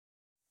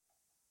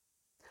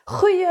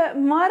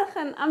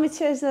Goedemorgen,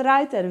 ambitieuze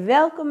ruiter.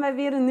 Welkom bij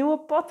weer een nieuwe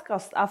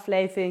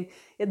podcastaflevering.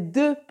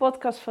 De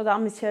podcast voor de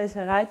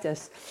ambitieuze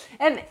ruiters.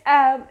 En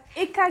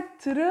ik kijk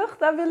terug,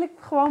 daar wil ik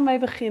gewoon mee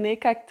beginnen. Ik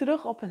kijk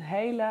terug op een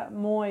hele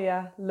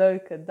mooie,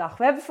 leuke dag.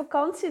 We hebben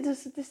vakantie,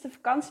 dus het is de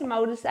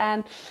vakantiemodus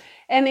aan.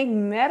 En ik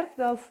merk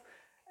dat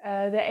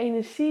de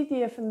energie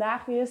die er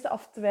vandaag weer is,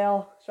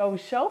 oftewel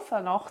sowieso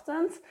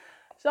vanochtend,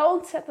 zo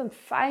ontzettend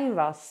fijn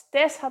was.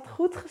 Tess had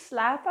goed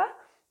geslapen.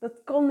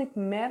 Dat kon ik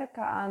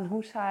merken aan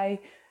hoe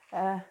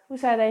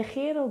zij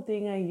reageerde op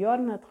dingen.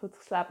 Jorn had goed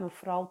geslapen, maar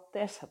vooral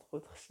Tess had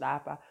goed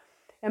geslapen.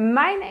 En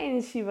mijn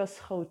energie was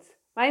goed.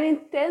 Mijn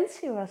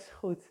intentie was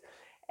goed.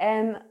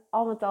 En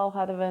al met al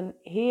hadden we een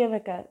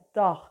heerlijke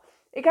dag.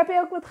 Ik heb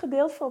hier ook wat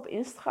gedeeld voor op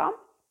Instagram.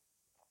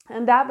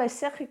 En daarbij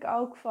zeg ik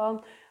ook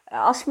van,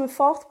 als je me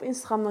volgt op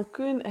Instagram,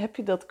 dan heb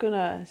je dat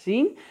kunnen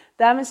zien.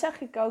 Daarmee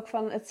zeg ik ook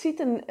van,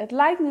 het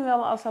lijkt nu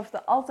wel alsof het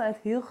er altijd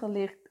heel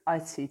gelicht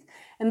uitziet.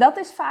 En dat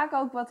is vaak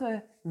ook wat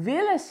we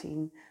willen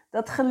zien.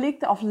 Dat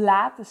gelikte of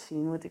laten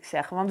zien, moet ik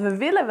zeggen. Want we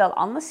willen wel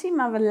anders zien,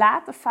 maar we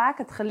laten vaak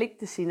het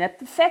gelikte zien. Het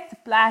perfecte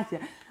plaatje.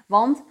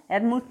 Want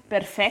het moet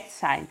perfect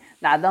zijn.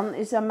 Nou, dan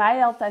is aan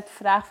mij altijd de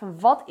vraag van,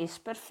 wat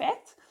is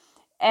perfect?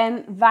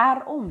 En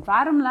waarom?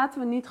 Waarom laten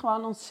we niet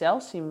gewoon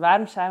onszelf zien?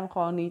 Waarom zijn we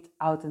gewoon niet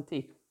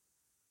authentiek?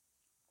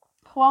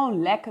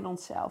 Gewoon lekker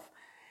onszelf.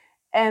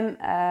 En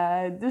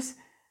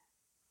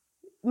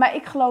maar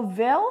ik geloof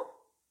wel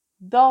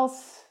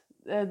dat,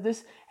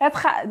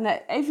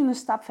 even een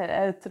stap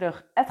verder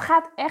terug. Het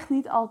gaat echt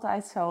niet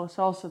altijd zo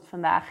zoals het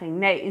vandaag ging.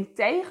 Nee,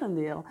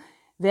 integendeel.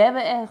 We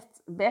hebben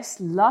echt best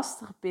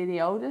lastige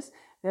periodes.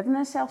 We hebben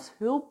er zelfs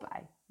hulp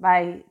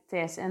bij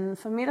Tess. En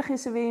vanmiddag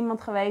is er weer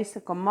iemand geweest.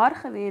 Er komt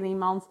morgen weer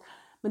iemand.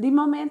 Maar die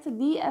momenten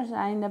die er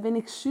zijn, daar ben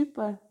ik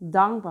super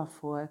dankbaar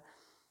voor.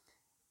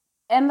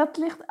 En dat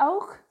ligt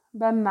ook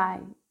bij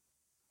mij.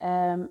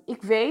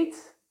 Ik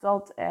weet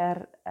dat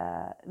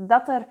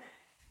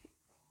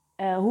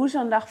hoe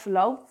zo'n dag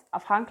verloopt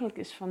afhankelijk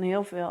is van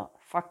heel veel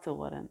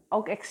factoren.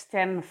 Ook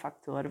externe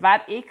factoren,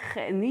 waar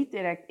ik niet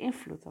direct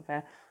invloed op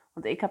heb.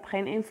 Want ik heb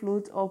geen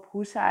invloed op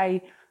hoe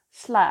zij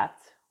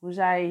slaapt, hoe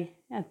zij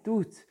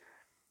doet.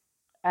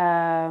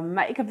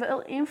 Maar ik heb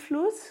wel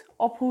invloed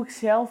op hoe ik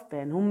zelf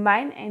ben, hoe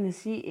mijn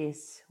energie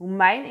is, hoe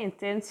mijn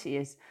intentie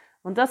is.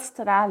 Want dat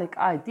straal ik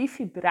uit. Die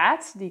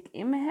vibratie die ik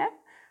in me heb,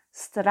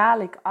 straal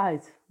ik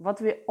uit. Wat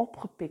weer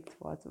opgepikt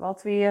wordt,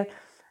 wat weer,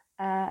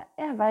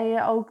 waar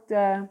je ook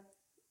de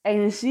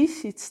energie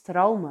ziet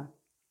stromen.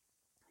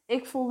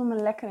 Ik voelde me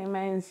lekker in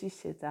mijn energie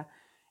zitten.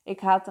 Ik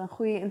had een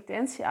goede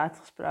intentie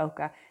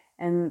uitgesproken.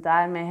 En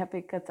daarmee heb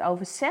ik het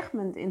over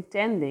segment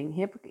intending.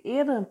 Hier heb ik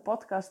eerder een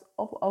podcast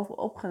over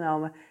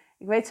opgenomen.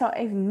 Ik weet zo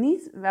even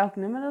niet welk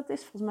nummer dat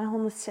is. Volgens mij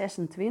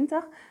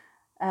 126.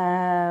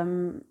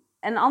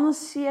 En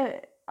anders zie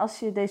je, als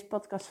je deze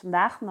podcast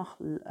vandaag nog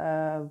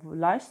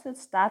luistert,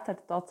 staat er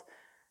dat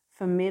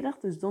vanmiddag,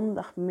 dus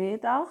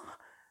donderdagmiddag,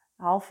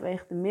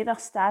 halverwege de middag,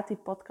 staat die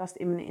podcast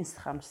in mijn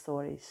Instagram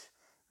stories.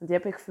 Want die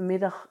heb ik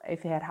vanmiddag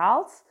even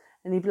herhaald.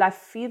 En die blijft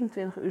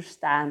 24 uur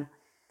staan.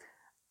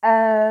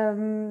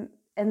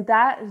 En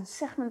daar,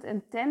 segment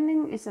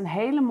intending is een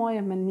hele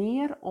mooie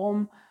manier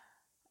om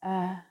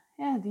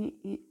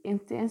die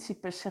intentie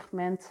per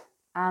segment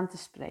aan te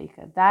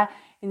spreken. Daar,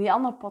 in die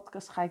andere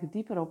podcast ga ik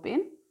dieper op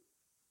in.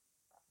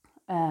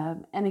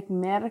 En ik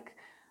merk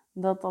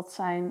dat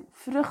zijn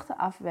vruchten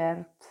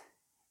afwerpt.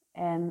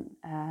 En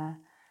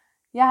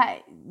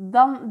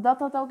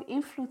dat ook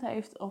invloed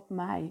heeft op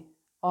mij.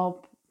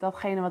 Op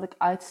datgene wat ik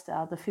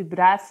uitstraal, de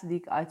vibratie die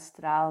ik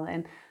uitstraal.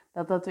 En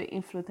dat weer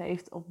invloed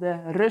heeft op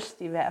de rust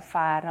die we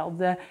ervaren.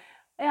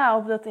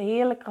 Op dat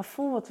heerlijke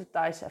gevoel wat we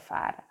thuis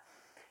ervaren.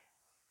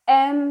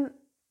 En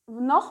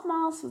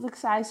nogmaals, wat ik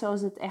zei, zo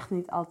is het echt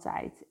niet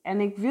altijd. En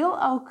ik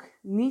wil ook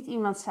niet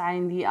iemand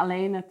zijn die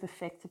alleen het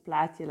perfecte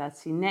plaatje laat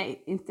zien.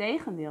 Nee,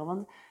 integendeel.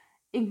 Want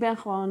ik ben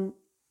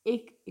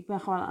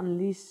gewoon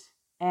Annelies.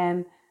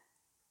 En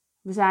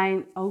we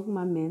zijn ook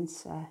maar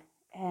mensen.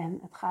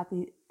 En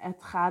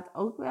het gaat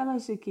ook wel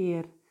eens een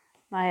keer,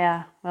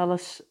 wel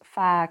eens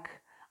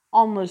vaak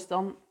anders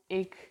dan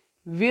ik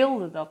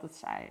wilde dat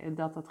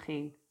het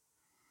ging.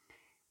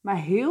 Maar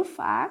heel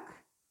vaak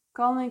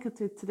kan ik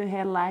het weer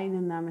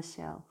herleiden naar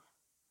mezelf.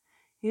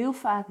 Heel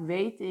vaak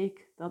weet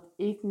ik dat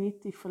ik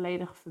niet die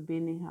volledige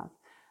verbinding had.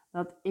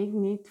 Dat ik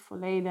niet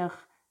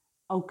volledig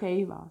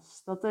oké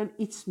was. Dat er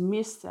iets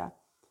miste.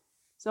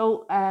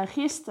 Zo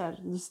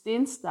gisteren, dus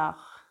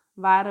dinsdag,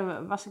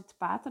 was ik te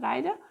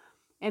paardrijden.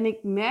 En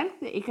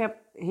ik heb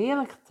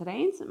heerlijk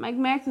getraind, maar ik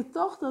merkte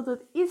toch dat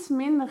het iets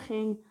minder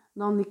ging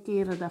dan die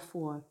keren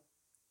daarvoor.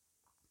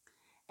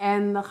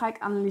 En dan ga ik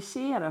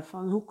analyseren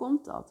van hoe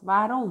komt dat?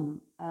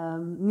 Waarom?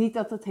 Niet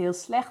dat het heel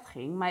slecht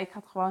ging, maar ik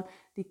had gewoon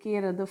die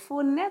keren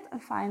daarvoor net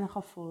een fijner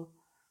gevoel.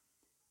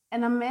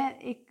 En dan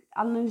ik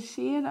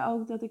analyseerde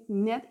ook dat ik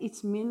net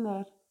iets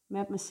minder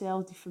met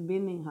mezelf die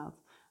verbinding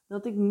had.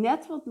 Dat ik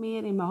net wat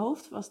meer in mijn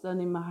hoofd was dan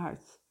in mijn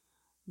hart.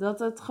 Dat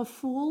het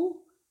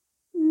gevoel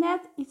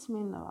net iets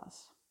minder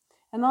was.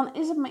 En dan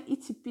is het maar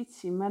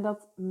ietsiepietsie, maar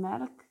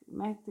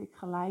merkte ik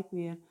gelijk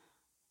weer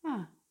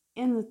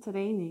in de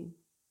training.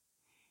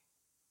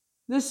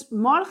 Dus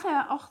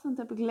morgenochtend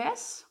heb ik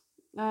les.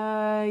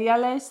 Jij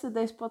leest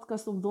deze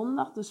podcast op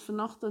donderdag, dus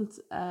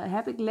vanochtend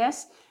heb ik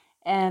les.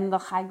 En dan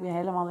ga ik weer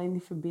helemaal in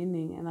die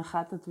verbinding. En dan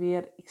gaat het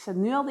weer, ik zet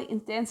nu al de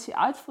intentie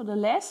uit voor de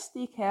les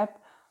die ik heb.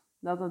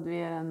 Dat het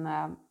weer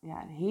een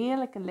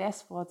heerlijke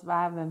les wordt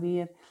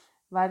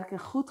waar ik een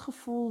goed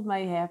gevoel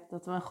mee heb.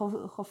 Dat we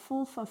een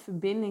gevoel van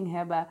verbinding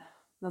hebben.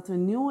 Dat we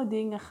nieuwe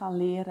dingen gaan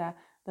leren.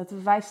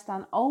 Wij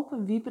staan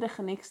open, Wiebrig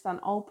en ik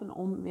staan open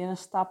om weer een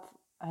stap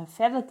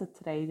verder te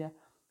treden.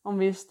 Om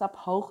weer een stap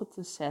hoger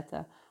te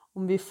zetten.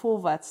 Om weer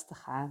voorwaarts te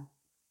gaan.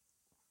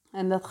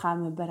 En dat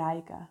gaan we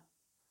bereiken.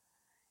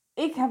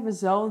 Ik heb er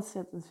zo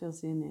ontzettend veel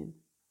zin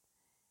in.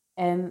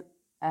 En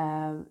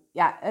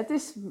het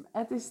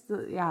is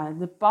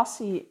de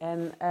passie.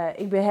 En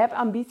ik heb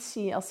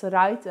ambitie als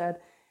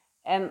ruiter.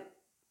 En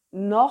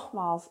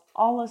nogmaals,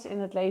 alles in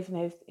het leven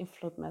heeft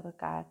invloed met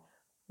elkaar.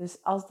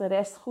 Dus als de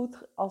rest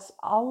als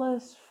alle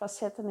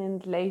facetten in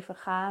het leven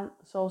gaan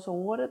zoals ze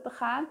horen te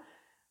gaan,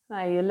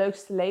 je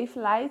leukste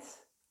leven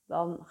leidt,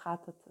 dan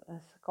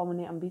komen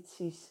die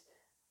ambities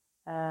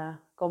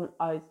komen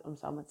uit, om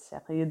zo maar te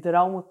zeggen. Je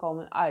dromen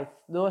komen uit,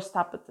 door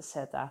stappen te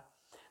zetten.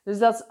 Dus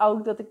dat is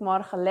ook dat ik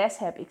morgen les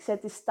heb. Ik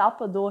zet die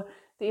stappen door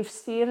te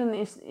investeren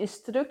in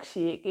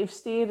instructie. Ik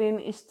investeer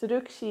in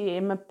instructie,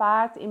 in mijn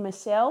paard, in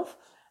mezelf.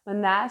 Maar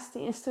naast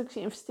die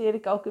instructie investeer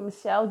ik ook in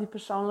mezelf, die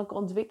persoonlijke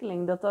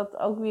ontwikkeling. Dat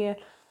ook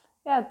weer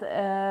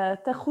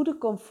ten goede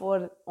komt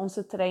voor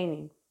onze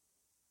training.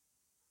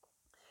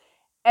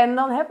 En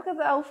dan heb ik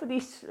het over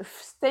die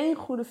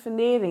steengoede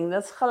fundering.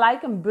 Dat is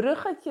gelijk een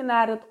bruggetje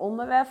naar het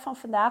onderwerp van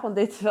vandaag. Want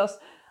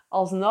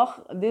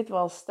dit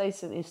was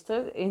steeds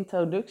een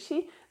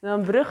introductie. Dan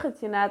een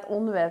bruggetje naar het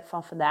onderwerp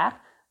van vandaag.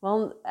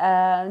 Want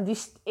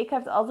ik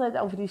heb het altijd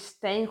over die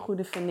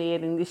steengoede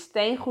fundering. Die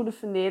steengoede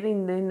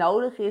fundering die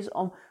nodig is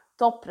om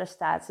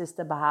topprestaties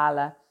te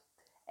behalen.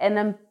 En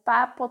een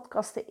paar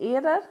podcasten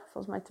eerder,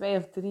 volgens mij 2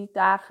 of 3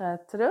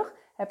 dagen terug,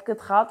 heb ik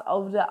het gehad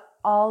over de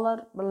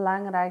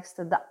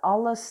allerbelangrijkste, de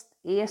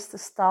allereerste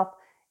stap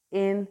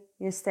in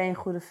je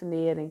steengoede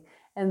fundering.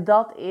 En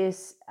dat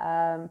is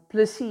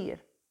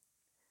plezier.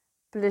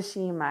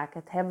 Plezier maken,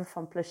 het hebben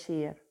van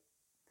plezier.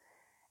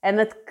 En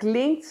het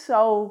klinkt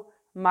zo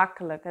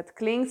makkelijk. Het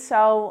klinkt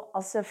zo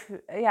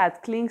het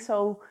klinkt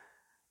zo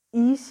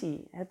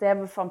easy, het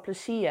hebben van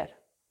plezier.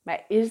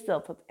 Maar is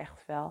dat het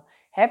echt wel?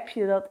 Heb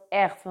je dat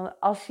echt? Want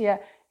als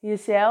je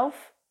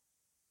jezelf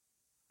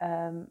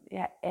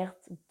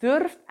echt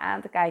durft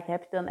aan te kijken,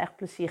 heb je dan echt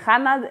plezier.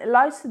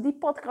 Luister die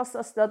podcast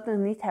als je dat nog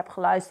niet hebt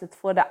geluisterd.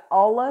 Voor de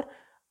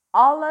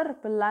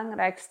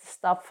allerbelangrijkste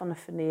stap van de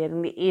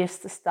fundering. De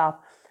eerste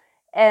stap.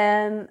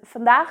 En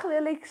vandaag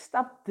wil ik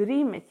stap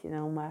 3 met je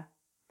noemen.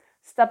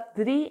 Stap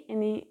 3 in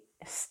die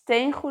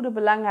steengoede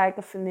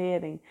belangrijke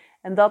fundering.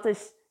 En dat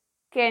is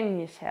ken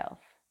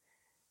jezelf.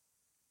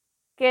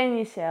 Ken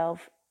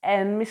jezelf.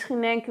 En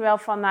misschien denk je wel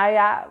van,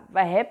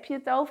 waar heb je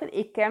het over?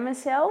 Ik ken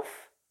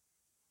mezelf.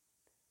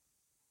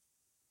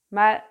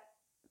 Maar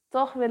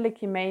toch wil ik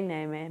je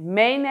meenemen.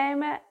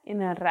 Meenemen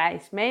in een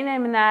reis.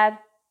 Meenemen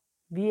naar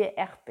wie je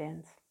echt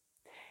bent.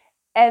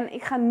 En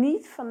ik ga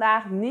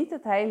vandaag niet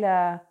het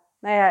hele...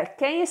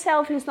 ken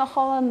jezelf is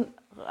nogal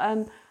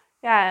een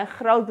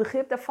groot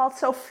begrip. Daar valt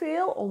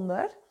zoveel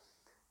onder.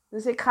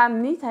 Dus ik ga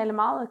hem niet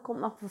helemaal... Er komt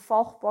nog een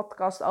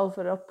vervolgpodcast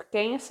over op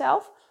ken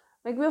jezelf.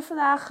 Maar ik wil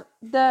vandaag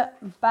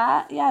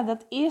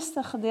dat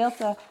eerste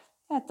gedeelte...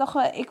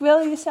 ik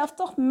wil jezelf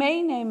toch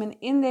meenemen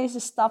in deze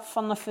stap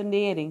van de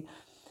fundering.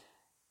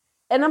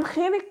 En dan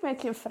begin ik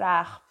met je een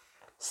vraag.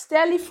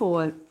 Stel je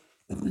voor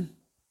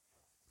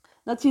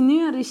dat je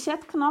nu een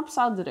resetknop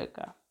zou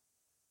drukken.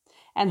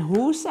 En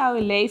hoe zou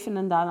je leven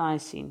er dan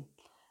uitzien?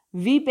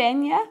 Wie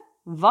ben je?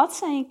 Wat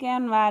zijn je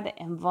kernwaarden?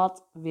 En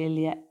wat wil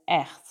je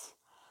echt?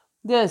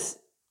 Dus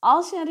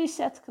als je een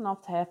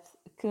resetknop hebt,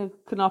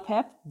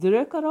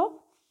 druk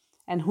erop.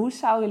 En hoe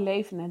zou je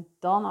leven er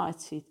dan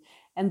uitzien?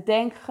 En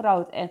denk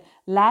groot en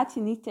laat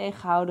je niet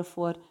tegenhouden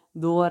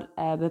door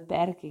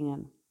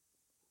beperkingen.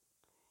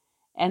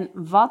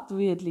 En wat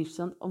doe je het liefst?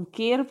 Want om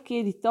keer op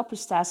keer die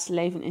topprestaties te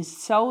leven is het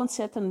zo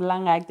ontzettend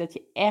belangrijk dat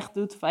je echt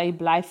doet waar je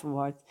blij van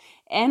wordt.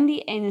 En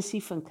die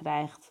energie van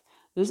krijgt.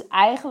 Dus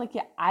eigenlijk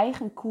je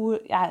eigen koers...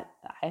 Ja,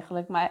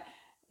 eigenlijk, maar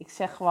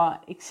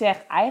ik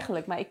zeg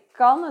eigenlijk, maar ik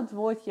kan het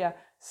woordje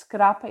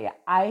schrappen, je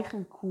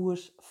eigen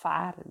koers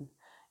varen.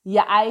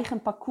 Je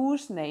eigen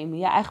parcours nemen,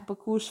 je eigen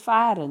parcours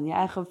varen, je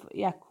eigen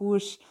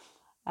koers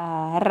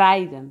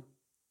rijden.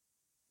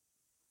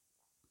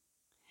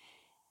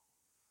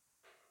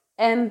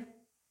 En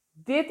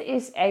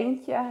dit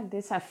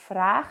zijn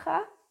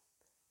vragen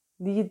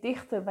die je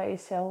dichter bij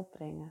jezelf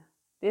brengen.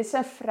 Dit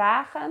zijn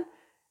vragen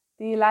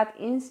die je laat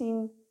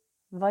inzien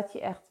wat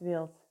je echt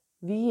wilt,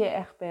 wie je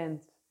echt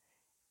bent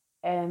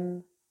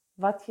en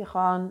wat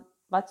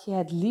je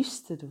het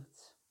liefste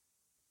doet.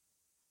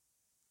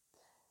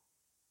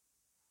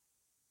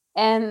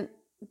 En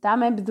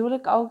daarmee bedoel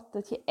ik ook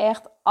dat je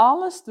echt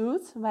alles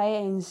doet waar je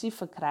energie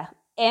van krijgt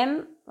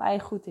en waar je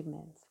goed in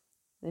bent.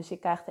 Dus je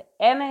krijgt er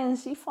en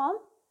energie van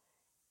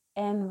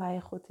en waar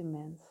je goed in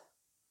bent.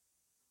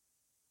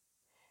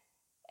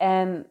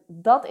 En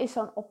dat is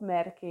zo'n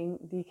opmerking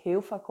die ik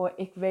heel vaak hoor.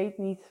 Ik weet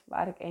niet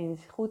waar ik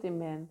goed in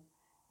ben.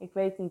 Ik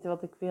weet niet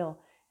wat ik wil.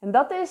 En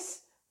dat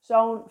is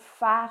zo'n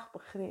vaag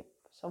begrip.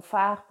 Zo'n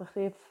vaag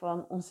begrip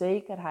van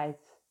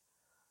onzekerheid.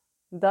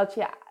 Dat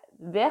je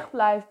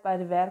wegblijft bij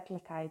de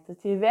werkelijkheid.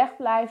 Dat je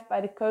wegblijft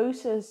bij de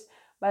keuzes,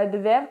 bij de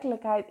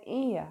werkelijkheid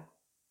in je.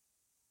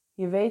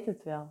 Je weet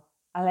het wel.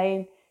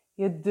 Alleen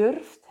je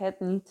durft het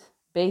niet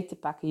beet te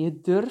pakken.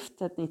 Je durft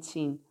het niet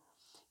zien.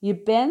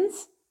 Je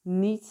bent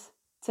niet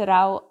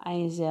trouw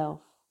aan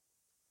jezelf.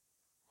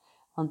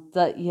 Want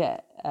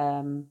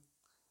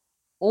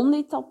om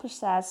die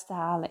topprestatie te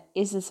halen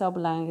is het zo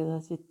belangrijk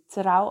dat je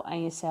trouw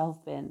aan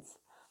jezelf bent.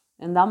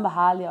 En dan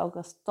behaal je ook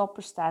als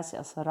topprestatie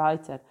als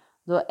ruiter.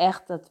 Door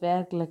echt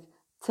daadwerkelijk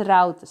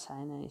trouw te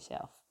zijn aan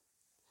jezelf.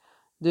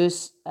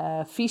 Dus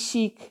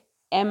fysiek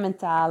en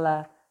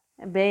mentale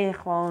ben je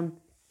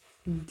gewoon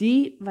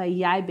die waar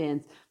jij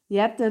bent. Je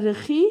hebt de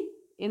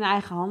regie in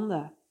eigen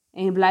handen.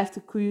 En je blijft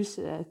het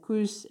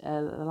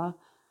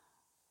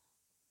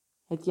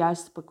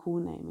juiste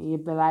parcours nemen. Je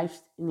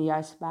blijft in de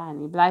juiste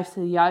baan. Je blijft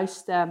de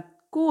juiste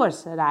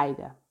koers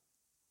rijden.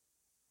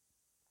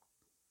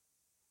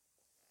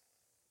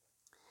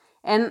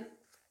 En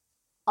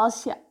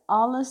als je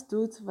alles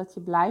doet wat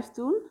je blijft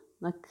doen,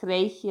 dan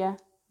krijg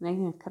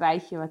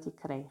je wat je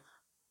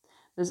kreeg.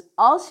 Dus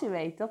als je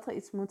weet dat er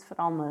iets moet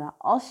veranderen,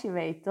 als je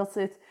weet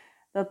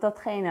dat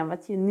datgene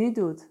wat je nu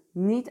doet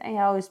niet aan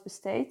jou is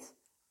besteed,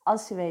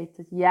 als je weet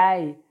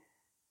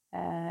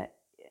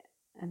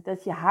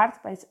dat je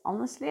hart bij iets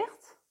anders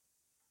ligt,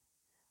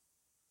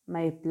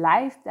 maar je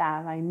blijft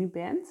daar waar je nu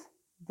bent,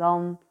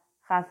 dan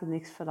gaat er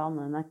niks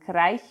veranderen. Dan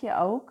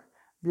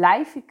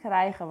blijf je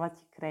krijgen wat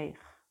je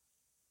kreeg.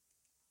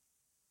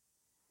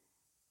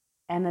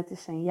 En het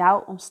is aan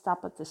jou om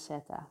stappen te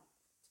zetten.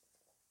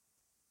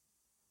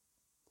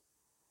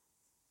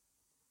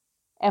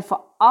 En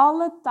voor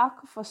alle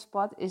takken van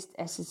sport is het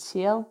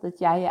essentieel dat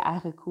jij je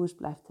eigen koers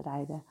blijft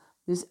rijden.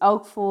 Dus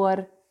ook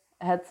voor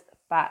het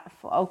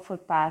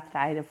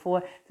paardrijden.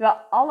 Terwijl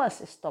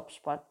alles is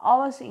topsport.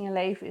 Alles in je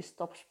leven is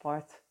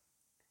topsport.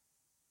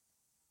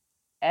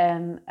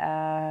 En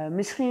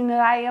misschien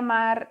rij je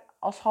maar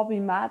als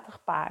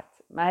hobbymatig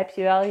paard. Maar heb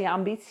je wel je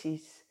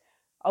ambities.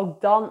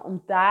 Ook dan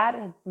om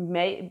daar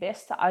het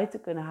beste uit te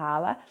kunnen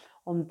halen.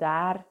 Om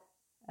daar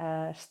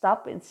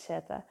stappen in te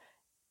zetten.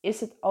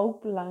 Is het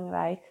ook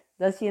belangrijk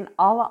dat je in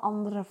alle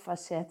andere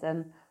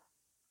facetten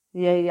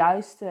je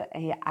juiste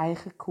en je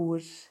eigen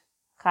koers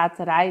gaat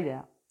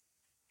rijden.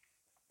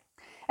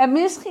 En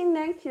misschien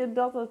denk je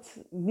dat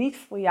het niet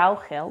voor jou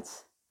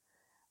geldt.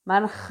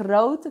 Maar een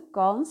grote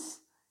kans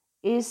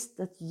is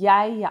dat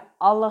jij je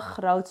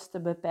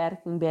allergrootste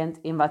beperking bent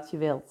in wat je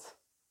wilt.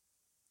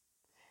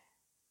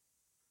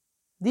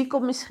 Die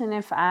komt misschien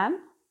even aan.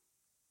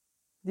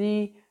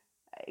 Die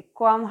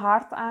kan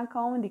hard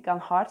aankomen, die kan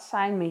hard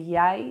zijn. Maar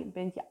jij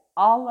bent je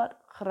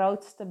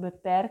allergrootste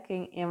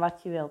beperking in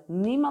wat je wilt.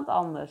 Niemand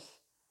anders.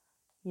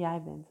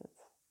 Jij bent het.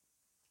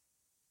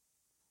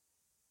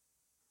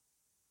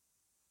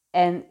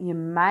 En je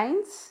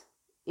mind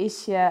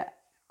is je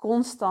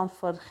constant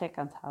voor de gek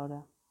aan het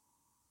houden.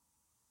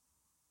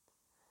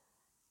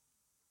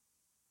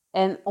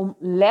 En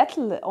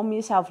om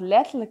jezelf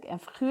letterlijk en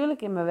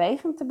figuurlijk in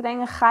beweging te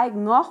brengen, ga ik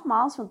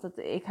nogmaals, want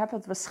ik heb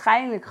het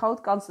waarschijnlijk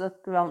groot kans dat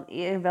ik wel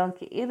een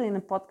keer eerder in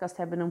een podcast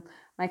heb benoemd,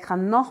 maar ik ga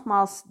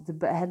nogmaals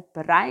het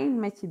brein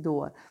met je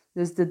door.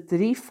 Dus de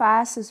 3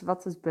 fases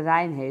wat het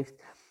brein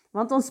heeft.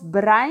 Want ons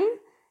brein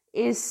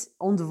is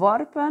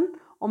ontworpen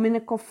om in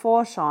een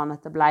comfortzone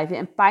te blijven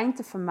en pijn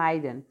te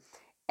vermijden.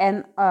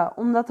 En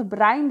omdat het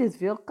brein dit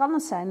wil, kan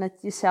het zijn dat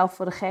je jezelf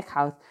voor de gek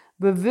houdt.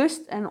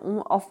 Bewust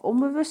of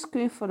onbewust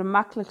kun je voor de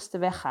makkelijkste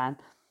weg gaan.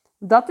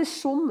 Dat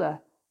is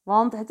zonde,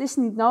 want het is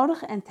niet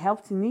nodig en het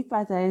helpt je niet bij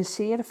het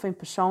realiseren van je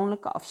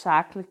persoonlijke of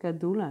zakelijke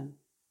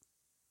doelen.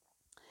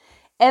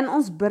 En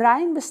ons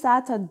brein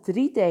bestaat uit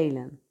 3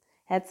 delen.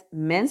 Het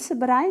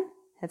mensenbrein,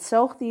 het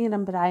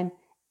zoogdierenbrein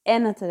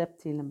en het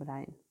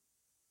reptielenbrein.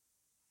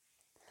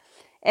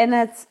 En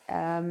het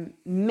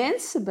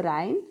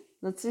mensenbrein,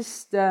 dat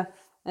is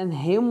een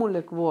heel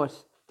moeilijk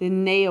woord. De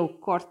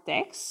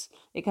neocortex.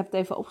 Ik heb het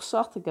even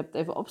opgezocht, ik heb het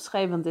even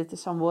opgeschreven, want dit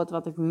is zo'n woord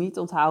wat ik niet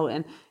onthoud.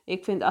 En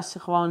ik vind als je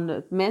gewoon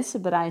het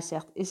mensenbrein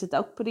zegt, is het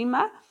ook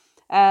prima.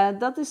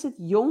 Dat is het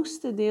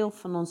jongste deel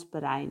van ons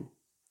brein.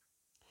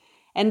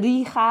 En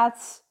die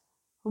gaat,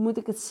 hoe moet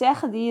ik het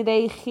zeggen, die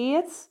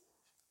reageert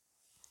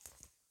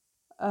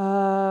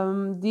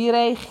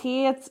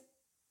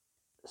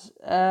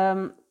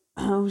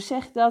hoe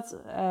zeg je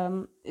dat?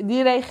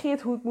 Die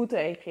reageert hoe het moet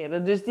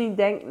reageren. Dus die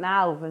denkt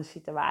na over een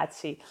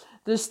situatie.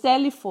 Dus stel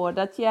je voor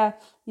dat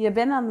je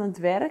bent aan het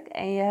werk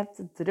en je hebt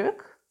het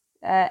druk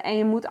en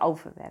je moet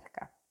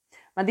overwerken.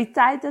 Maar die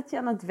tijd dat je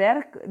aan het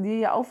werk, die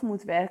je over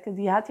moet werken,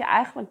 die had je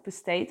eigenlijk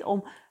besteed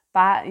om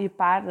je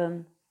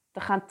paarden te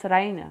gaan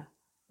trainen.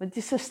 Want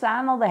ze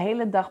staan al de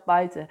hele dag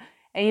buiten.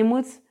 En je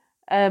moet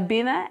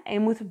binnen en je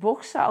moet de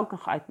boksen ook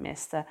nog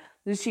uitmesten.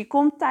 Dus je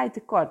komt tijd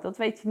tekort, dat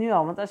weet je nu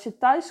al. Want als je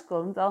thuis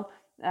komt, dan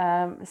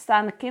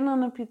staan de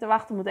kinderen op je te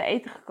wachten, moet er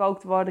eten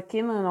gekookt worden,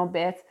 kinderen op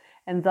bed.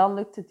 En dan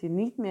lukt het je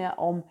niet meer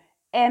om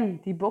en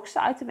die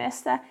boksen uit te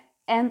mesten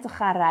en te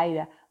gaan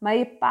rijden. Maar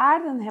je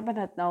paarden hebben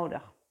het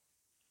nodig.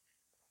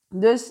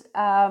 Dus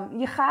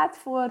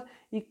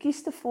je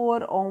kiest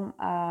ervoor om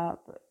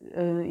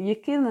je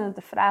kinderen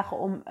te vragen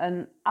om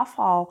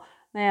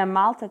een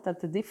maaltijd uit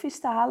de diepvries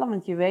te halen.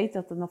 Want je weet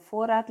dat er nog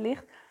voorraad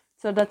ligt.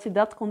 Zodat je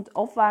dat kunt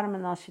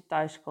opwarmen als je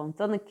thuis komt.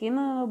 Dan de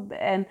kinderen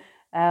en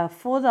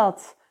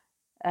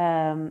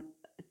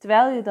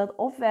terwijl je dat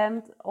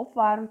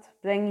opwarmt,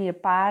 breng je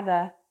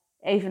paarden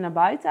even naar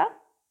buiten.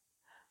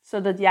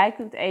 Zodat jij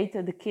kunt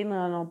eten, de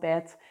kinderen op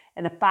bed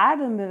en de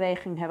paarden een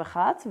beweging hebben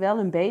gehad. Wel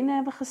hun benen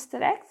hebben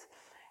gestrekt.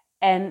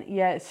 En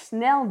je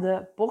snel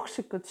de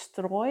boksen kunt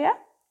strooien.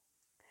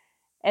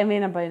 En weer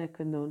naar binnen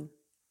kunt doen.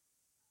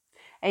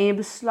 En je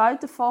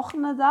besluit de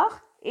volgende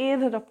dag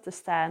eerder op te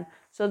staan.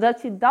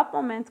 Zodat je dat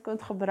moment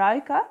kunt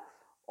gebruiken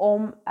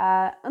om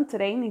een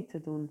training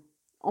te doen.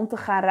 Om te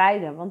gaan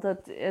rijden. Want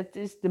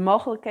de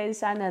mogelijkheden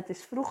zijn, het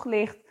is vroeg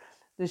licht.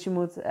 Dus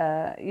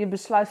je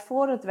besluit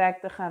voor het werk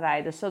te gaan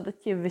rijden.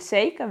 Zodat je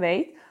zeker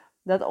weet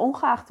dat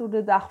ongeacht hoe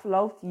de dag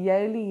verloopt,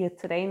 jullie je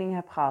training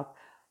hebt gehad.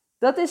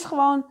 Dat is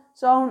gewoon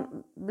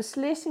zo'n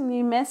beslissing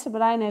die een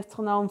mensenbrein heeft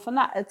genomen. Van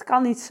het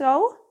kan niet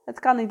zo, het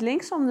kan niet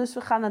linksom, dus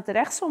we gaan het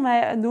rechtsom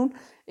doen.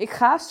 Ik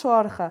ga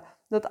zorgen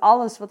dat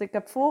alles wat ik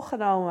heb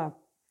voorgenomen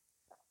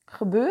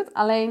gebeurt.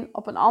 Alleen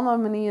op een andere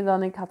manier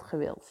dan ik had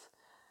gewild.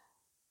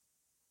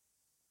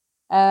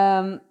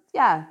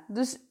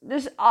 Dus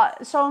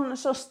zo'n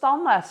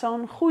standaard,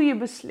 zo'n goede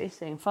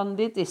beslissing van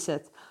dit is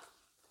het.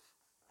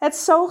 Het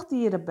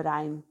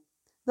zoogdierenbrein.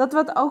 Dat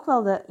wordt ook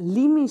wel de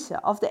limbische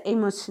of de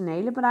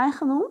emotionele brein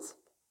genoemd.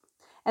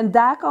 En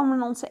daar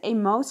komen onze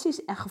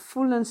emoties en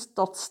gevoelens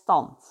tot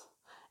stand.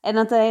 En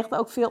dat heeft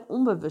ook veel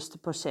onbewuste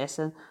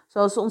processen,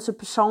 zoals onze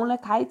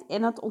persoonlijkheid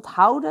en het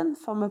onthouden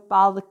van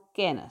bepaalde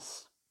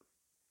kennis.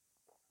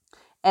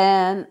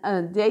 En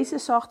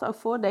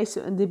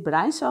dit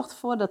brein zorgt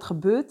ervoor dat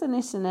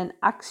gebeurtenissen en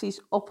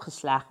acties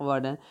opgeslagen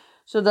worden,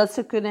 zodat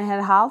ze kunnen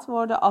herhaald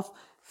worden of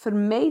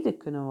vermeden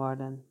kunnen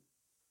worden.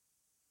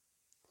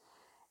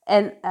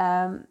 En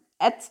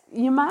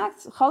je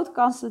maakt grote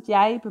kans dat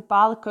jij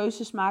bepaalde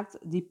keuzes maakt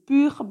die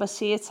puur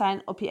gebaseerd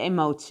zijn op je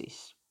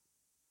emoties.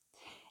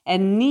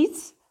 En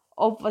niet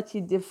op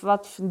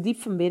wat diep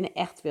van binnen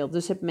echt wilt,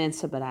 dus het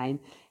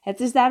mensenbrein. Het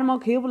is daarom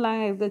ook heel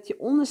belangrijk dat je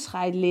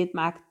onderscheid leert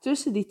maken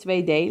tussen die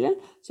twee delen,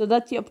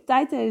 zodat je op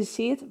tijd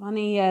realiseert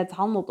wanneer je het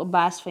handelt op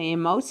basis van je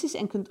emoties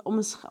en kunt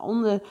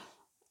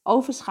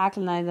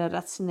overschakelen naar het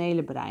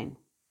rationele brein.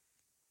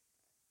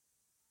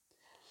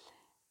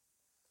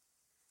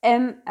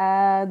 En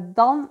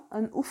dan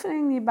een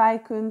oefening die je bij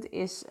kunt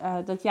is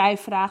dat jij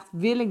vraagt,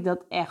 wil ik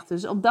dat echt?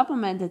 Dus op dat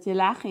moment dat je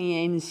laag in je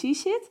energie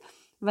zit,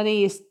 wanneer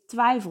je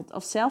twijfelt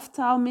of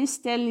zelfvertrouwen mist,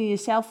 stel je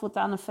jezelf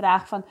voortaan de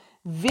vraag van,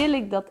 wil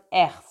ik dat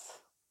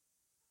echt?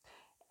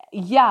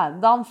 Ja,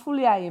 dan voel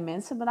jij je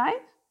mensenbrein,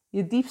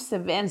 je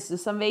diepste wens.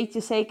 Dus dan weet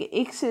je zeker,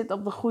 ik zit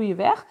op de goede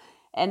weg.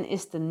 En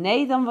is het een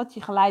nee, dan word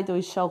je geleid door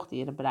je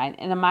zoogdierenbrein.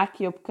 En dan maak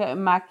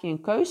je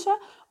een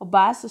keuze op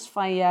basis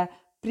van je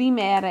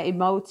primaire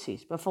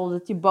emoties. Bijvoorbeeld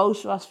dat je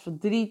boos was,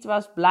 verdriet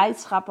was,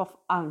 blijdschap of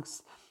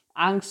angst.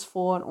 Angst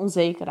voor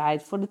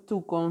onzekerheid, voor de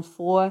toekomst,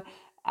 voor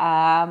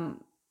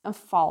een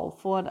val.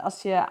 Voor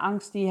als je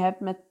angst die je hebt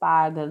met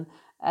paarden.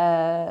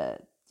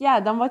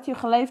 Dan word je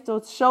geleefd door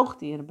het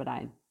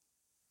zoogdierenbrein.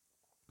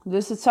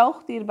 Dus het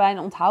zoogdierenbrein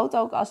onthoudt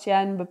ook als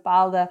jij een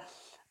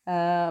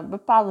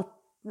bepaalde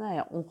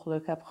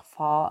ongeluk hebt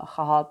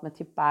gehad met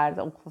je paard.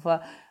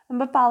 Een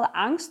bepaalde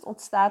angst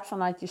ontstaat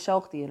vanuit je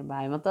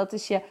zoogdierenbrein. Want dat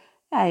is je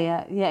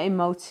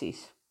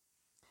emoties.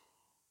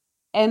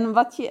 En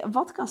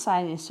wat kan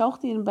zijn in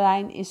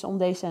zoogdierenbrein is om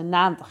deze een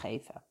naam te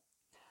geven.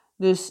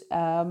 Dus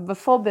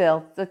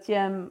bijvoorbeeld dat je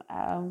hem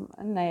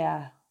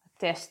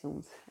Tess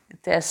noemt.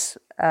 Tess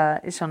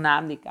is zo'n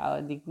naam die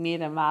ik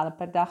meerdere malen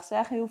per dag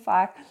zeg, heel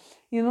vaak.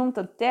 Je noemt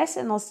een Tess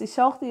en als die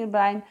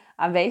zoogdierenbrein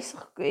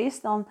aanwezig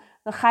is, dan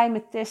ga je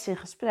met Tess in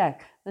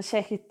gesprek. Dan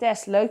zeg je,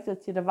 Tess, leuk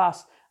dat je er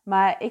was,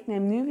 maar ik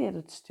neem nu weer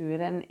het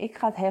stuur en ik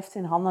ga het heft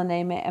in handen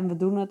nemen en we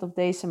doen het op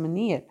deze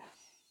manier.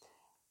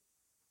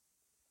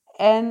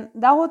 En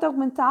daar hoort ook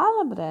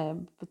mentale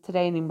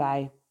training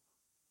bij.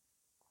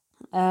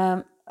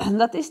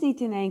 Dat is niet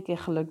in één keer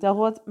gelukt. Daar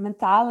hoort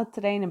mentale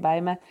training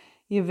bij. Maar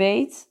je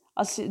weet,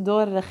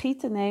 door regie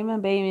te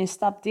nemen, ben je een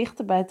stap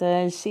dichter bij het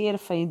realiseren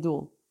van je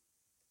doel.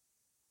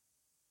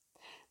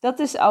 Dat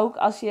is ook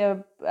als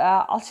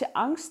je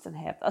angsten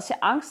hebt. Als je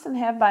angsten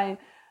hebt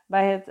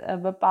bij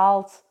het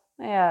bepaald,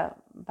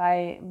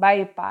 bij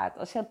je paard.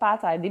 Als je een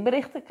paard rijdt, die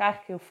berichten krijg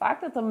ik heel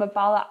vaak dat er een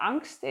bepaalde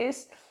angst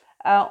is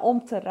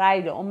om te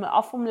rijden.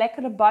 Om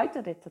lekkere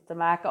buitenritten te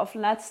maken. Of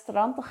naar het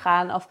strand te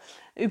gaan.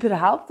 Of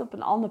überhaupt op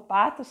een ander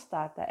paard te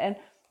starten. En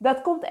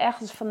dat komt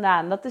ergens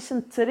vandaan. Dat is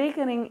een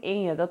triggering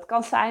in je. Dat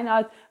kan zijn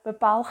uit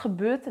bepaalde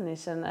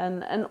gebeurtenissen.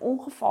 Een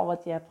ongeval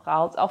wat je hebt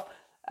gehad. Of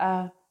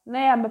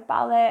een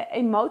bepaalde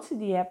emotie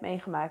die je hebt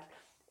meegemaakt.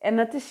 En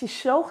dat is je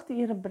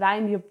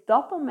zoogdierenbrein die op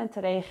dat moment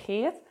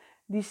reageert.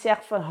 Die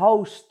zegt van,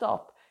 ho,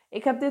 stop.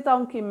 Ik heb dit al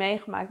een keer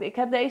meegemaakt. Ik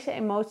heb deze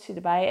emotie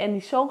erbij. En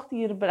die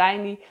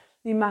zoogdierenbrein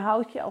die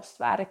houdt je als het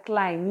ware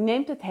klein. Die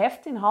neemt het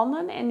heft in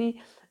handen en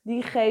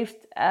die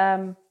geeft...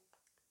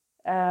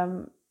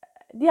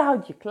 die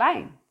houdt je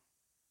klein.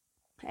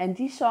 En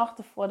die zorgt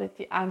ervoor dat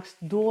je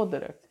angst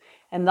doordrukt.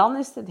 En dan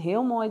is het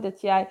heel mooi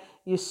dat jij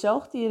je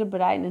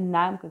zoogdierenbrein een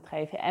naam kunt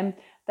geven. En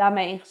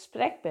daarmee in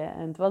gesprek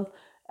bent. Want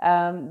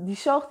die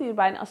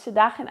zoogdierenbrein, als je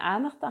daar geen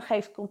aandacht aan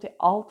geeft, komt hij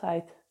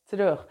altijd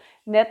terug.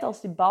 Net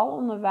als die bal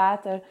onder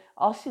water.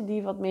 Als je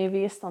die wat meer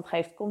weerstand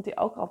geeft, komt hij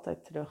ook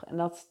altijd terug. En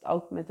dat is het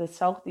ook met het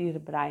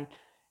zoogdierenbrein.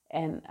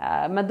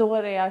 Maar door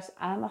er juist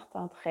aandacht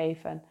aan te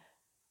geven,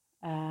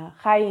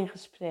 ga je in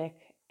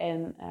gesprek.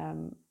 En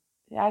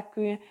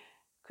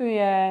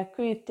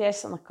kun je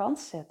Tess aan de kant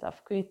zetten.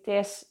 Of kun je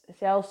Tess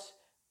zelfs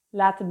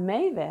laten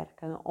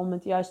meewerken om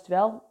het juist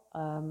wel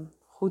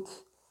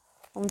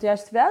om het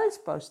juist wel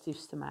iets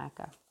positiefs te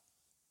maken.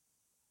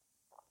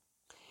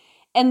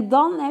 En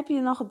dan heb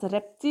je nog het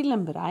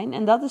reptielenbrein.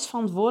 En dat is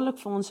verantwoordelijk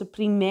voor onze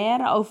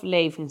primaire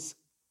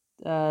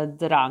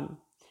overlevingsdrang.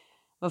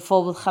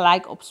 Bijvoorbeeld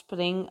gelijk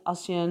opspringen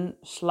als je een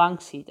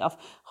slang ziet.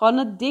 Of gewoon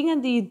de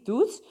dingen die je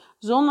doet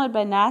zonder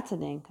erbij na te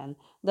denken.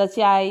 Dat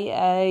jij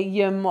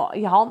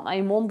je hand naar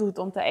je mond doet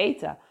om te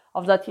eten.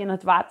 Of dat je in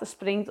het water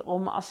springt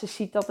als je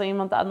ziet dat er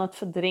iemand aan het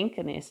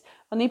verdrinken is.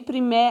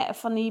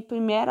 Van die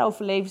primaire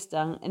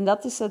overlevingsdrang. En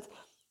dat is het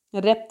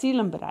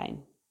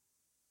reptielenbrein.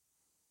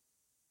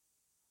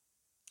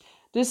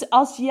 Dus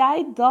als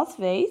jij dat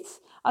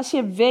weet, als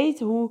je weet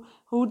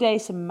hoe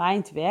deze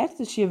mind werkt,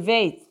 dus je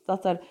weet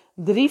dat er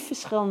 3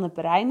 verschillende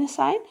breinen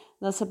zijn,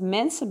 dat is het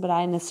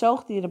mensenbrein, het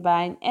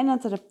zoogdierenbrein en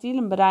het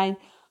reptielenbrein,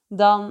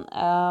 dan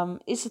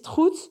is het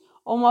goed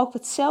om ook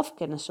wat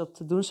zelfkennis op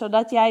te doen,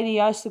 zodat jij de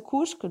juiste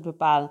koers kunt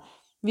bepalen.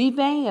 Wie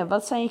ben je?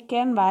 Wat zijn je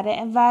kernwaarden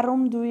en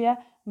waarom doe je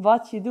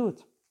wat je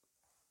doet?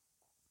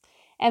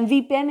 En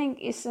wie ben ik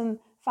is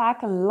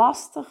vaak een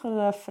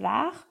lastigere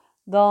vraag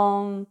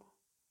dan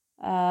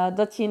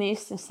dat je in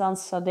eerste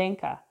instantie zou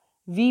denken.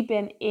 Wie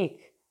ben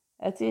ik?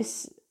 Het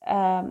is,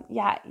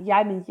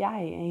 jij bent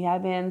jij en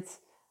jij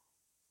bent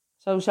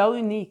sowieso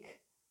uniek.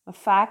 Maar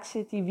vaak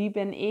zit die wie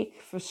ben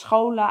ik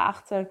verscholen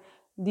achter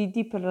die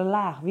diepere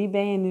laag. Wie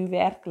ben je nu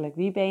werkelijk?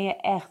 Wie ben je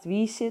echt?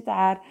 Wie zit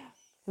daar?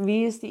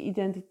 Wie is die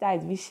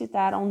identiteit? Wie zit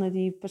daar onder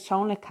die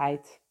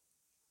persoonlijkheid?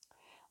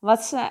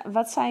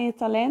 Wat zijn je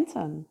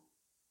talenten?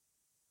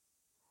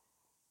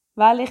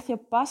 Waar ligt je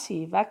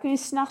passie? Waar kun je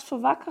 's nachts voor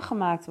wakker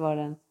gemaakt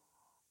worden?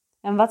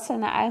 En wat zijn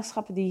de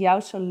eigenschappen die jou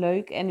zo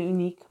leuk en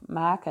uniek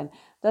maken?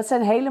 Dat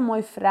zijn hele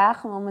mooie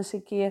vragen om eens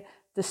een keer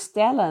te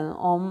stellen.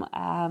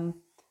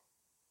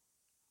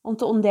 Om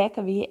te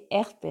ontdekken wie je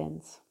echt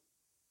bent.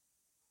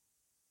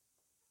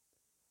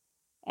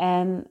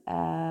 En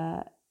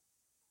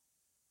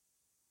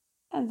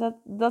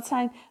dat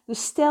zijn...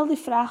 Dus stel die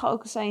vragen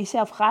ook eens aan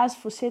jezelf. Ga eens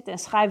voor zitten en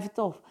schrijf het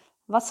op.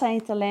 Wat zijn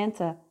je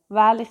talenten?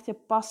 Waar ligt je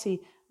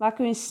passie? Waar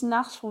kun je 's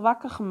nachts voor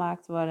wakker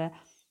gemaakt worden?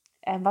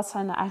 En wat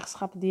zijn de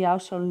eigenschappen die jou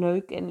zo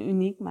leuk en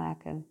uniek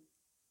maken?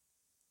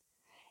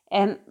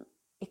 En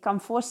ik kan me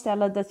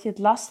voorstellen dat je het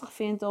lastig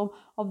vindt om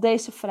op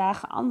deze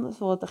vragen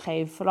antwoord te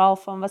geven. Vooral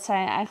van wat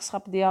zijn je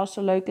eigenschappen die jou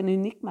zo leuk en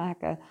uniek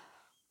maken.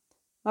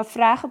 Maar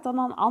vraag het dan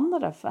aan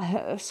anderen.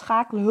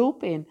 Schakel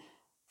hulp in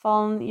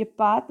van je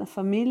partner,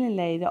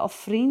 familieleden of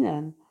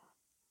vrienden.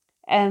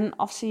 En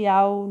of ze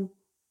jouw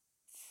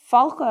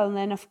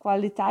valkuilen of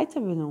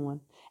kwaliteiten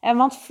benoemen. En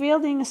want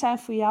veel dingen zijn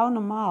voor jou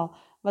normaal.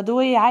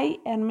 Waardoor jij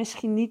er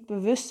misschien niet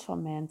bewust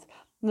van bent.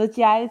 Dat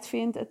jij het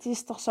vindt, het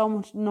is toch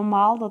zo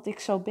normaal dat ik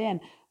zo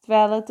ben.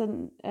 Terwijl het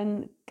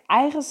een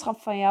eigenschap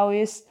van jou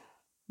is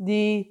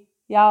die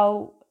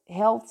jou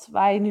helpt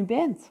waar je nu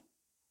bent.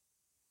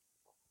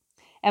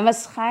 En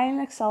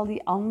waarschijnlijk zal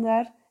die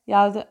ander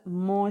jou de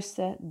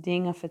mooiste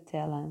dingen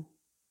vertellen.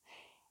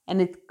 En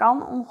dit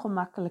kan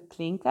ongemakkelijk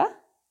klinken,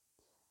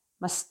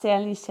 maar stel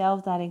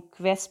jezelf daarin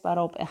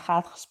kwetsbaar op en ga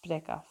het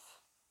gesprek af.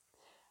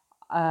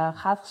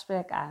 Ga het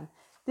gesprek aan.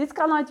 Dit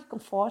kan uit je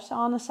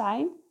comfortzone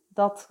zijn,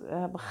 dat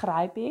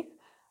begrijp ik.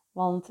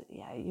 Want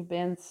ja,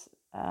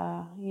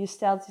 je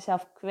stelt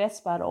jezelf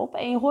kwetsbaar op.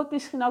 En je hoort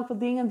misschien ook wel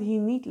dingen die je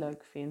niet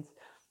leuk vindt.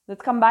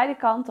 Dat kan beide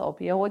kanten op.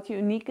 Je hoort je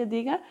unieke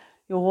dingen.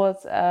 Je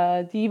hoort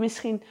die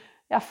misschien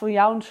voor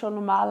jou zo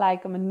normaal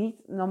lijken, maar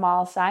niet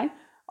normaal zijn.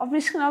 Of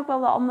misschien ook wel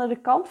de andere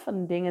kant van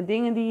de dingen.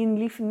 Dingen die je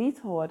liever niet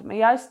hoort. Maar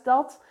juist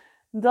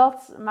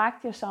dat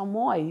maakt je zo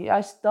mooi.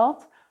 Juist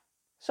dat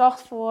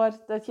zorgt ervoor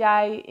dat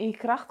jij in je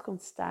kracht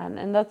komt staan.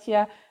 En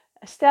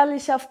stel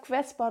jezelf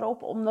kwetsbaar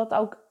op om dat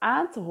ook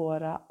aan te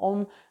horen.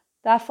 Om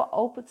daarvoor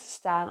open te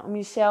staan. Om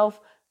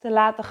jezelf te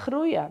laten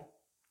groeien.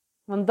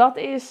 Want dat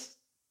is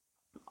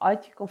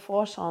uit je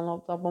comfortzone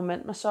op dat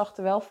moment. Maar zorg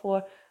er wel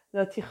voor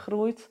dat je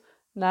groeit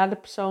naar de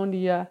persoon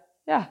die je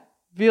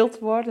wilt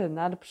worden.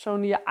 Naar de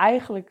persoon die je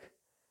eigenlijk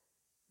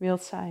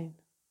wilt zijn.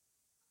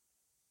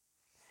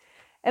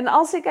 En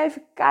als ik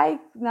even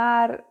kijk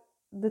naar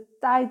de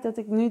tijd dat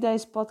ik nu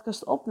deze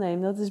podcast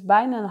opneem, dat is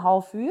bijna een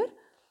half uur,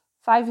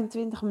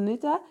 25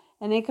 minuten.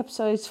 En ik heb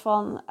zoiets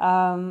van,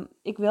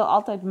 ik wil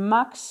altijd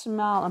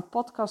maximaal een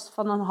podcast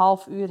van een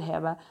half uur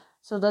hebben.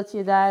 Zodat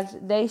je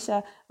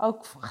deze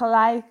ook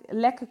gelijk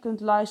lekker kunt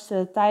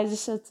luisteren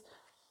tijdens het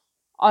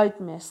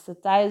uitmesten,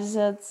 tijdens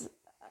het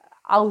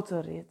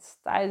autorit,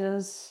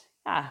 tijdens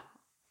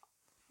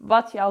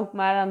wat je ook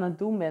maar aan het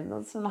doen bent.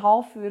 Dat is een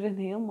half uur een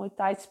heel mooi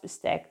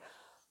tijdsbestek.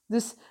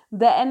 Dus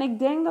en ik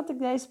denk dat ik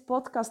deze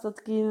podcast, dat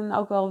ik hierin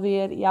ook wel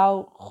weer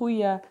jouw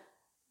goede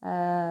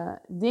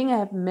dingen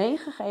heb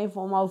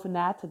meegegeven om over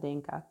na te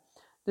denken.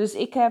 Dus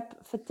ik heb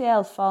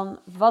verteld van,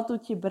 wat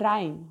doet je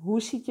brein?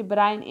 Hoe ziet je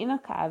brein in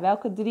elkaar?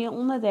 Welke 3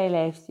 onderdelen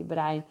heeft je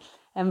brein?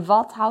 En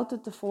wat houdt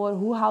het ervoor?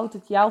 Hoe houdt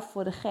het jou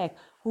voor de gek?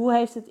 Hoe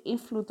heeft het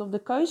invloed op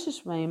de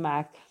keuzes die je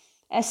maakt?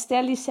 En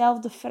stel jezelf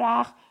de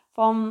vraag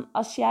van,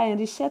 als jij een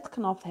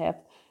resetknop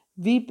hebt,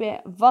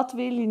 wat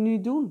wil je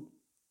nu doen?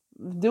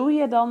 Doe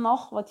je dan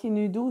nog wat je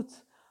nu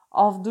doet?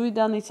 Of doe je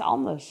dan iets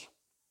anders?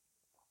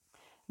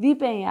 Wie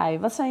ben jij?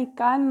 Wat zijn je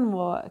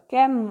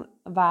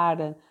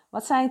kernwaarden?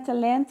 Wat zijn je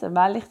talenten?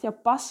 Waar ligt jouw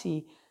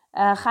passie?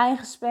 Ga in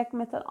gesprek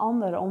met een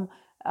ander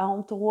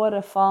om te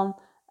horen van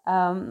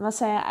wat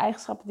zijn je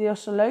eigenschappen die jou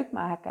zo leuk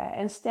maken?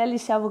 En stel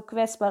jezelf ook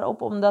kwetsbaar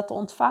op om dat te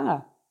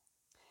ontvangen.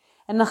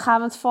 En dan gaan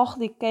we het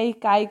volgende keer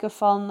kijken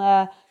van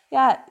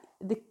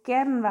de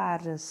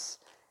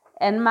kernwaardes.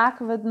 En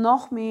maken we het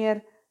nog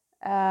meer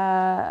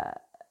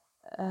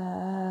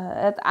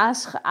het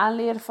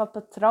aanleren van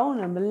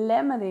patronen,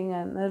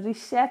 belemmeringen,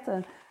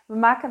 resetten. We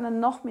maken het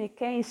nog meer,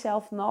 ken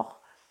jezelf nog.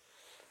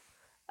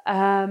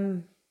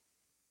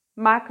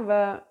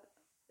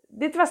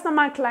 Dit was nog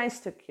maar een klein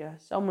stukje,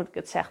 zo moet ik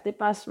het zeggen. Dit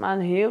was maar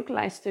een heel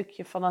klein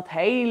stukje van het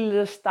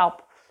hele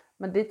stap.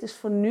 Maar dit is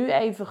voor nu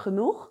even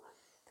genoeg.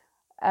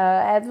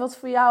 Het wordt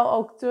voor jou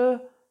ook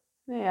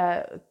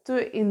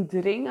te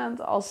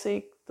indringend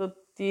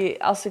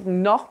als ik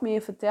nog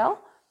meer vertel.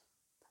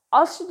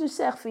 Als je dus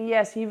zegt van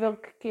yes, hier wil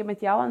ik een keer met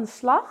jou aan de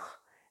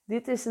slag.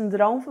 Dit is een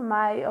droom van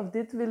mij of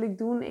dit wil ik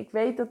doen. Ik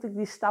weet dat ik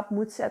die stap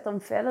moet zetten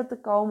om verder te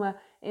komen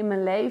in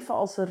mijn leven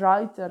als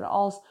ruiter,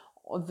 als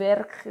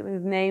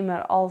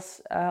werknemer,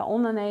 als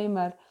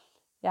ondernemer.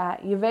 Ja,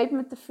 je weet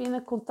me te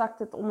vinden, contact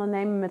het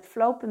ondernemen met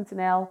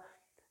flow.nl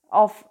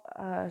of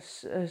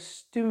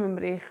stuur me een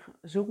bericht,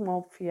 zoek me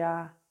op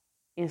via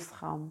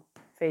Instagram,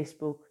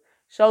 Facebook,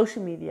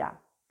 social media.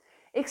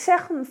 Ik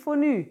zeg voor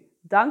nu,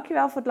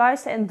 dankjewel voor het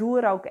luisteren en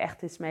doe er ook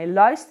echt iets mee.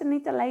 Luister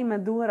niet alleen,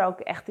 maar doe er ook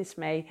echt iets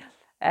mee.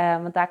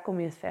 Want daar kom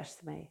je het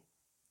verste mee.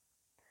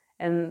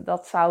 En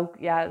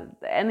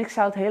ik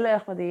zou het heel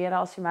erg waarderen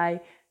als je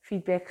mij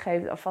feedback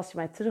geeft of als je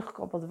mij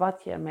terugkoppelt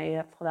wat je ermee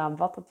hebt gedaan,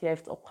 wat het je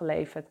heeft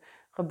opgeleverd,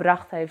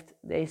 gebracht heeft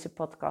deze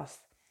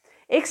podcast.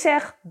 Ik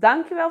zeg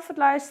dankjewel voor het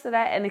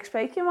luisteren en ik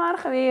spreek je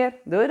morgen weer.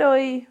 Doei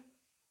doei!